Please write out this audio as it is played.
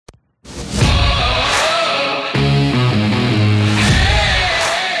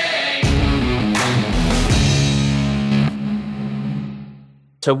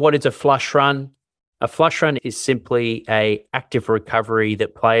So what is a flush run? A flush run is simply a active recovery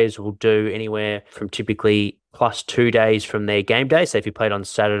that players will do anywhere from typically +2 days from their game day. So if you played on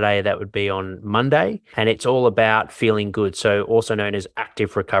Saturday, that would be on Monday. And it's all about feeling good. So also known as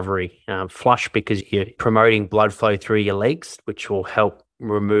active recovery. Flush because you're promoting blood flow through your legs, which will help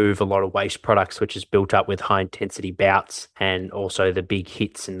remove a lot of waste products, which is built up with high intensity bouts and also the big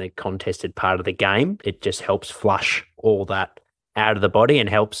hits in the contested part of the game. It just helps flush all that out of the body and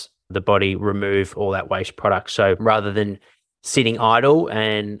helps the body remove all that waste product. So rather than sitting idle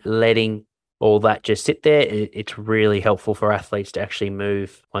and letting all that just sit there, it's really helpful for athletes to actually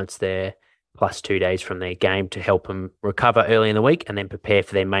move once they're +2 days from their game to help them recover early in the week and then prepare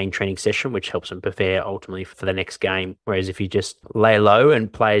for their main training session, which helps them prepare ultimately for the next game. Whereas if you just lay low,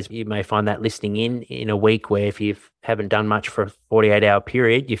 and players, you may find that listening in a week where if you haven't done much for a 48-hour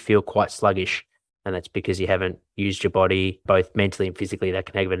period, you feel quite sluggish. And that's because you haven't used your body both mentally and physically. That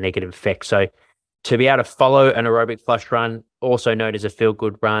can have a negative effect. So to be able to follow an aerobic flush run, also known as a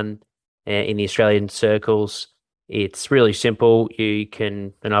feel-good run in the Australian circles, it's really simple. You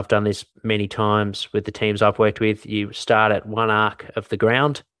can, and I've done this many times with the teams I've worked with, you start at one arc of the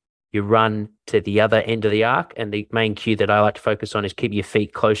ground, you run to the other end of the arc, and the main cue that I like to focus on is keep your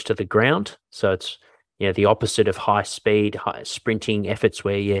feet close to the ground. So it's the opposite of high speed, high sprinting efforts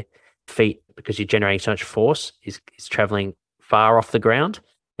where your feet, because you're generating so much force, is traveling far off the ground,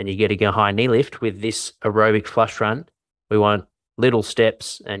 and you get a high knee lift. With this aerobic flush run, we want little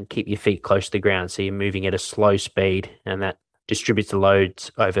steps and keep your feet close to the ground. So you're moving at a slow speed, and that distributes the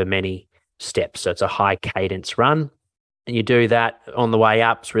loads over many steps. So it's a high cadence run. And you do that on the way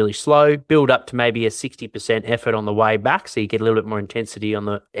up, it's really slow, build up to maybe a 60% effort on the way back. So you get a little bit more intensity on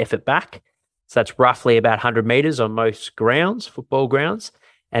the effort back. So that's roughly about 100 meters on most grounds, football grounds.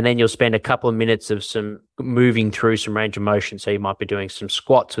 And then you'll spend a couple of minutes of some moving through some range of motion. So you might be doing some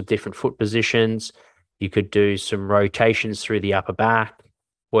squats with different foot positions. You could do some rotations through the upper back,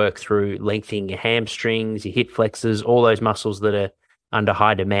 work through lengthening your hamstrings, your hip flexors, all those muscles that are under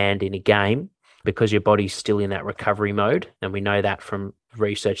high demand in a game because your body's still in that recovery mode. And we know that from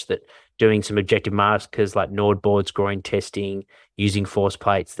research that doing some objective markers like Nord boards, groin testing, using force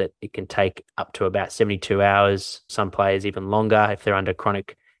plates, that it can take up to about 72 hours, some players even longer if they're under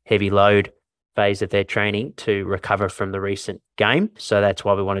chronic heavy load phase of their training to recover from the recent game. So that's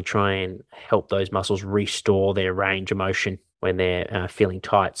why we want to try and help those muscles restore their range of motion when they're feeling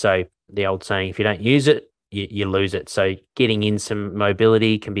tight. So the old saying, if you don't use it, you lose it. So getting in some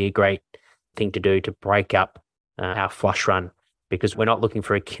mobility can be a great thing to do to break up our flush run, because we're not looking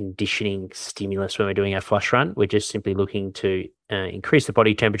for a conditioning stimulus when we're doing our flush run. We're just simply looking to increase the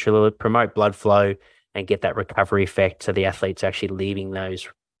body temperature a little, promote blood flow, and get that recovery effect so the athlete's actually leaving those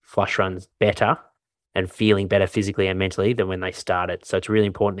flush runs better and feeling better physically and mentally than when they started. So it's really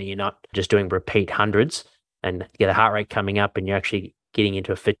important that you're not just doing repeat hundreds and get a heart rate coming up and you're actually getting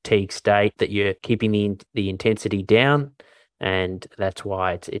into a fatigue state, that you're keeping the intensity down. And that's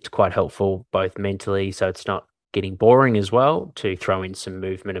why it's quite helpful both mentally, so it's not getting boring as well, to throw in some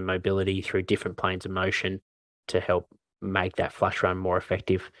movement and mobility through different planes of motion to help make that flush run more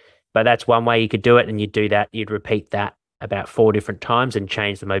effective. But that's one way you could do it, and you'd do that, you'd repeat that about 4 different times and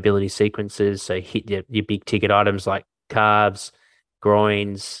change the mobility sequences. So hit your big ticket items like calves,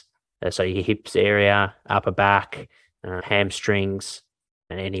 groins, so your hips area, upper back, hamstrings,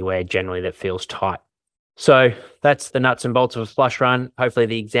 and anywhere generally that feels tight. So that's the nuts and bolts of a flush run. Hopefully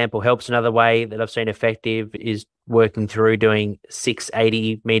the example helps. Another way that I've seen effective is working through doing 6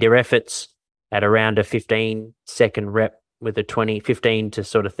 80-meter efforts at around a 15-second rep with a 15 to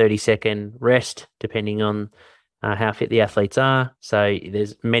sort of 30-second rest, depending on how fit the athletes are. So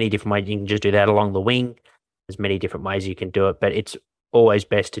there's many different ways. You can just do that along the wing. There's many different ways you can do it, but it's always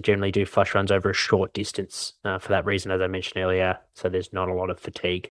best to generally do flush runs over a short distance for that reason, as I mentioned earlier, so there's not a lot of fatigue.